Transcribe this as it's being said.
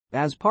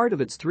As part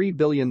of its $3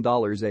 billion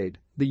aid,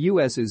 the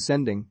US is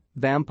sending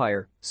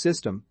Vampire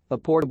system, a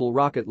portable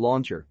rocket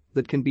launcher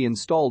that can be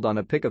installed on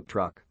a pickup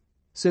truck.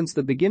 Since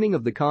the beginning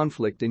of the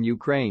conflict in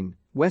Ukraine,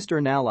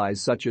 Western allies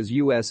such as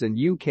US and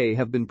UK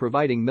have been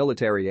providing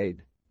military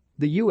aid.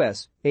 The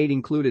US aid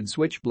included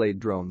Switchblade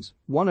drones,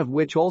 one of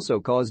which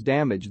also caused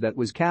damage that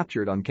was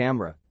captured on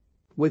camera.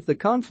 With the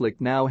conflict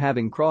now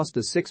having crossed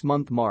the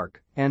 6-month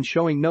mark and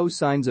showing no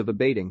signs of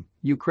abating,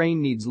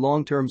 Ukraine needs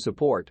long-term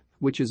support,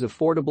 which is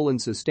affordable and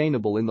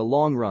sustainable in the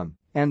long run,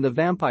 and the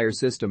Vampire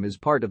system is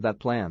part of that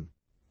plan.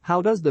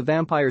 How does the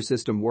Vampire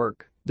system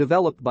work?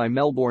 Developed by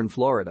Melbourne,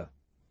 Florida.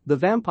 The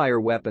Vampire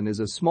weapon is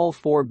a small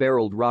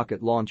 4-barreled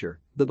rocket launcher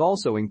that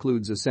also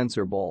includes a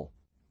sensor ball.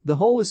 The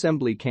whole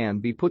assembly can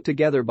be put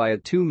together by a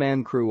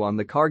 2-man crew on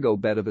the cargo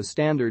bed of a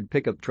standard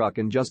pickup truck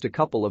in just a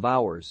couple of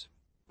hours.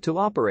 To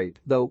operate,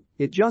 though,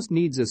 it just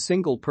needs a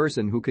single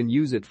person who can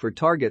use it for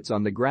targets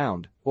on the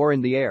ground or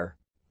in the air.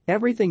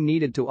 Everything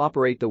needed to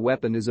operate the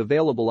weapon is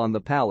available on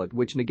the pallet,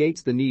 which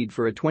negates the need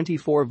for a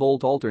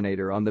 24-volt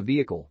alternator on the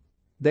vehicle.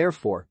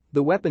 Therefore,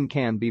 the weapon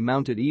can be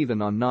mounted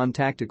even on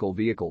non-tactical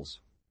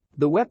vehicles.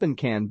 The weapon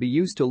can be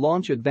used to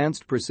launch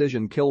advanced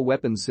precision kill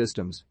weapons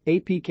systems,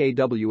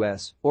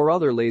 APKWS, or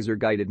other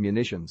laser-guided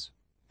munitions.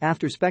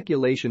 After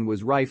speculation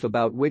was rife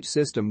about which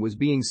system was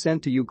being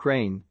sent to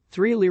Ukraine,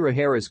 3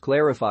 Harris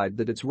clarified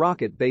that its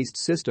rocket-based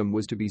system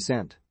was to be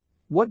sent.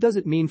 What does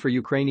it mean for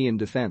Ukrainian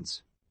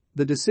defense?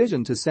 The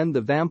decision to send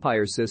the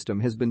Vampire system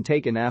has been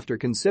taken after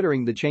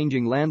considering the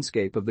changing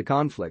landscape of the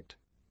conflict.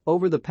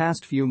 Over the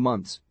past few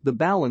months, the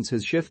balance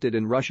has shifted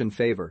in Russian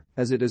favor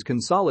as it has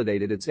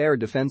consolidated its air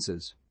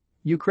defenses.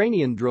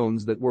 Ukrainian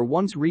drones that were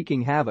once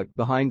wreaking havoc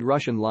behind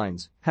Russian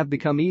lines have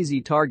become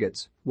easy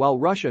targets, while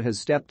Russia has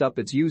stepped up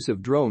its use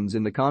of drones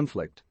in the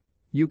conflict.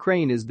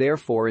 Ukraine is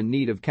therefore in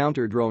need of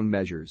counter-drone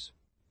measures.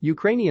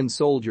 Ukrainian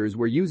soldiers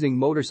were using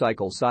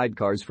motorcycle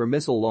sidecars for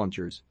missile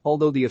launchers,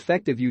 although the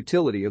effective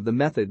utility of the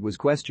method was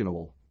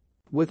questionable.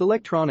 With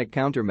electronic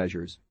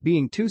countermeasures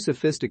being too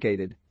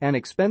sophisticated and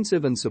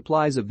expensive and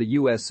supplies of the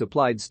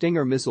US-supplied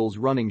Stinger missiles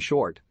running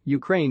short,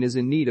 Ukraine is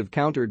in need of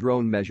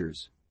counter-drone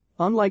measures.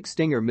 Unlike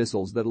Stinger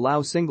missiles that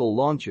allow single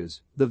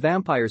launches, the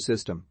Vampire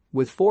system,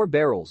 with 4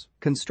 barrels,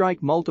 can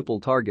strike multiple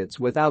targets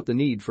without the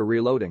need for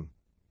reloading.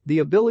 The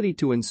ability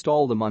to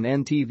install them on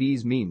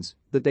NTVs means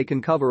that they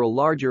can cover a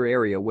larger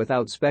area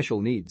without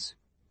special needs.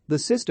 The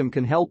system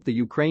can help the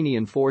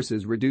Ukrainian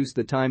forces reduce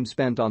the time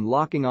spent on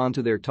locking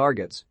onto their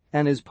targets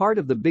and is part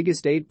of the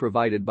biggest aid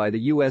provided by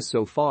the US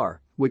so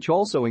far, which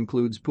also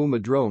includes Puma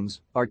drones,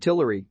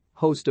 artillery,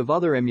 host of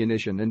other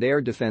ammunition and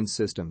air defense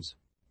systems.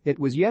 It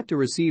was yet to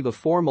receive a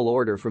formal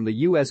order from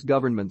the US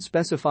government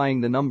specifying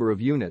the number of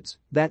units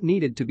that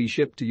needed to be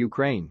shipped to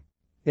Ukraine.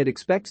 It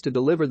expects to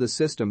deliver the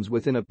systems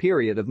within a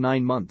period of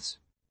 9 months.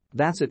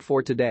 That's it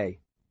for today.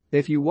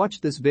 If you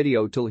watched this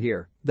video till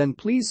here, then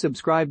please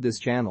subscribe this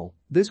channel.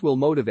 This will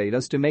motivate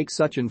us to make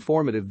such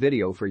informative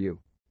video for you.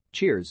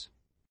 Cheers.